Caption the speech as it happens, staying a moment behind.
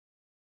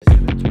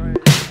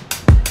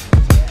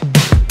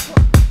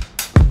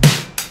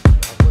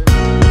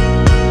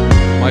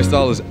My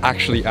style is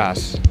actually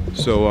ass.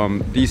 So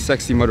these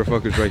sexy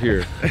motherfuckers right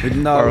here.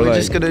 No, we're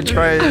just gonna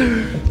try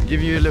and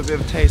give you a little bit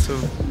of a taste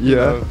of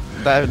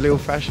that little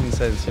fashion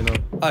sense, you know.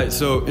 Alright,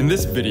 so in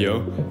this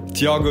video,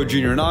 Tiago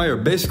Jr. and I are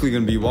basically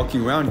gonna be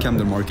walking around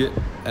Camden Market,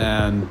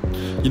 and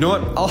you know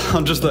what?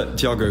 I'll just let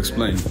Tiago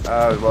explain.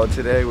 Well,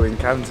 today we're in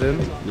Camden.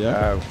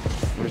 Yeah.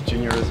 With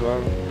Junior as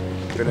well.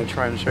 We're gonna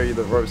try and show you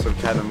the ropes of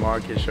Camden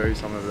Market, show you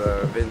some of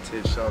the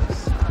vintage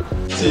shops.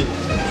 See,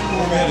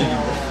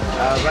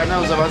 right now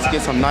I was about to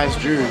get some nice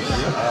jewelry.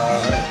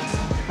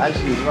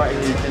 Actually, right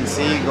here you can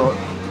see got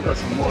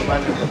some more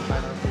money.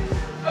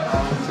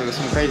 So got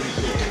some crazy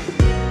shit.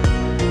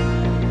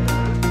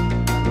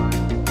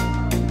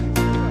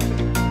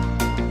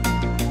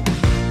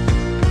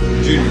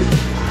 Junior,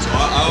 so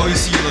I always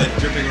see you like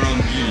dripping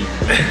around the uni.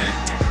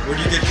 Where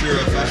do you get your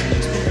fashion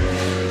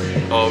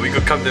inspo? Oh, we go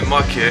Camden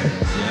Market.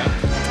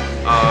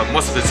 Yeah.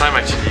 Most of the time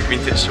actually,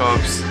 vintage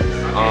shops.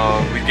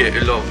 We get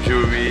a lot of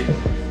jewelry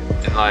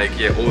and like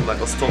old like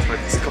stuff like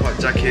this cover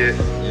jacket.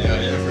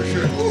 Yeah, for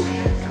sure.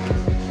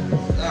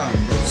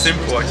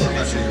 Simple actually.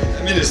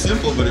 I mean it's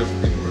simple, but it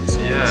works.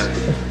 Yeah.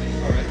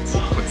 Alright.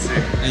 Let's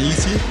see. And you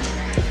see?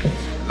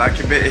 Like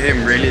a bit of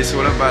him, really. It's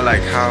all about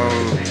like how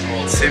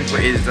simple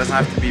it is. It doesn't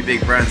have to be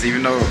big brands,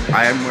 even though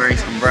I am wearing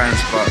some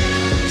brands, but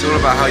it's all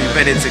about how you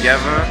put it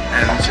together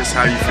and it's just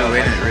how you feel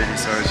in it, really.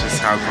 So it's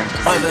just how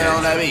comfortable it is.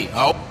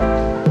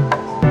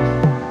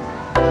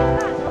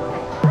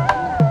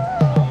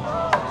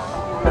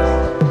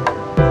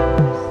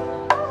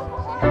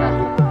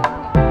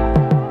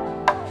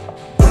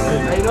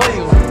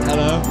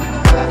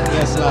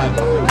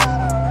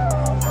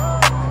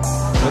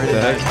 What the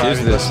heck is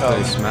this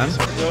place, man?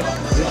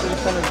 This is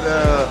kind of the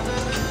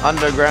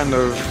underground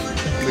of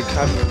the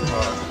Camden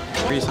part.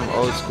 Some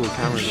old school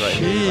cameras right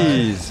here.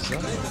 Jeez.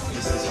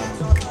 This is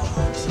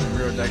some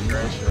real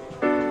decoration.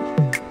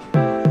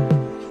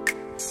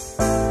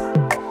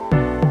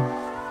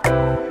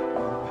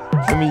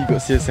 Tell me you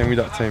got CSM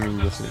without telling me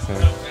you got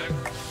CSM.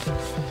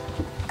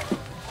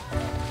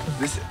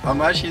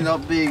 I'm actually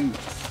not being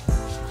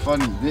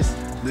funny. This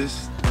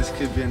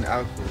could be an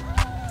outfit.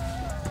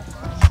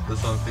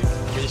 That's what I'm thinking. I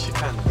mean, you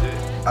can do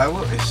it. I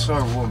will. It's so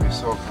warm. It's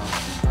so comfy.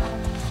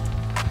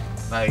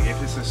 Like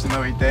if it's a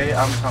snowy day,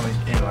 I'm coming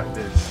in like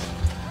this.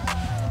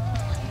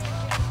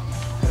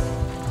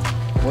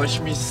 Watch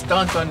me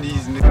stunt on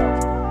these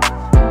niggas.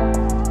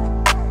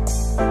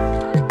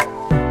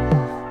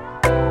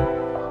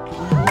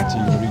 What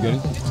are you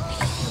getting?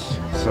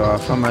 So I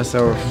found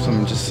myself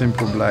some just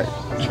simple black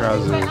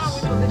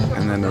trousers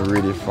and then a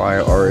really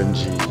fire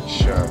orangey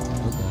shirt,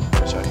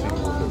 which I think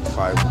will look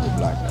fire with the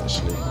black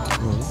actually.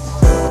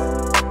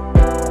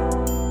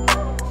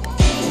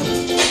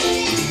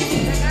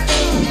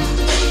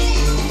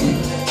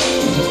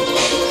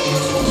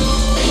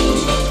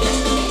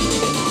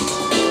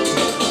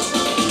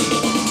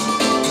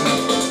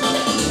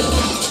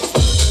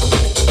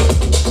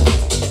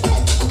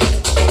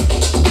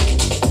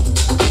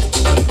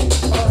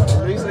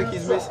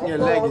 Your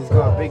leg, he's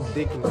got a big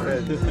dick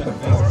instead.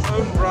 Our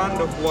own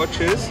brand of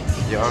watches.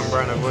 Your own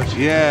brand of watches?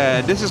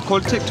 Yeah, this is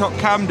called TikTok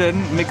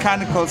Camden,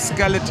 mechanical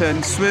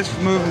skeleton, swift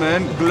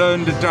movement, glow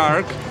in the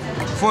dark,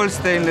 full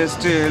stainless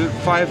steel,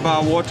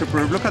 5-bar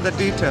waterproof. Look at the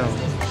detail.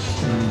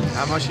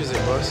 How much is it,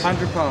 boss?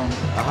 £100.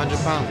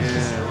 £100?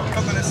 Yeah.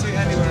 Not gonna see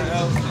anywhere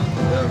else.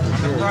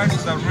 The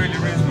prices are really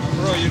reasonable.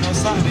 Bro, you know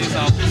Saturdays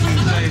are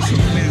business days, so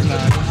please,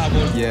 I don't have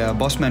all. Yeah,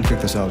 boss man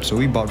picked us out, so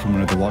we bought from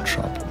another watch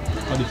shop.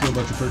 How do you feel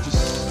about your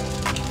purchase?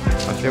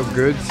 I feel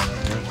good.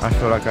 I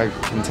feel like I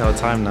can tell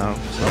time now,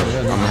 so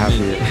I'm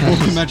happy.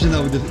 Imagine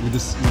that with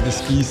the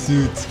ski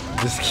suit.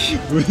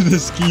 With the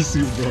ski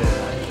suit, bro.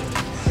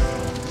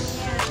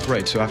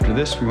 Right, so after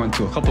this, we went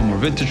to a couple more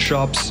vintage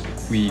shops.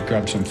 We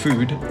grabbed some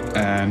food,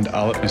 and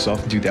I'll let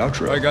myself do the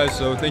outro. Alright guys,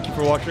 so thank you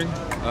for watching.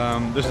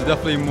 This is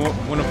definitely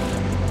one of...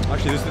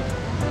 Actually, this is...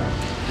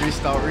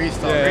 Restart,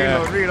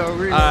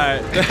 reload.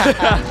 Alright.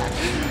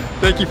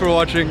 Thank you for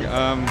watching.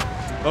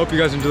 I hope you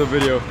guys enjoyed the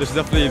video. This is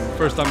definitely the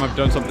first time I've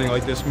done something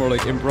like this, more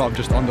like improv,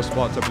 just on the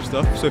spot type of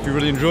stuff. So if you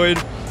really enjoyed,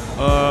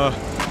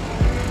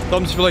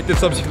 thumbs if you liked it,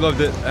 subs if you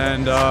loved it,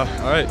 and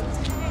alright,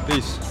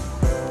 peace.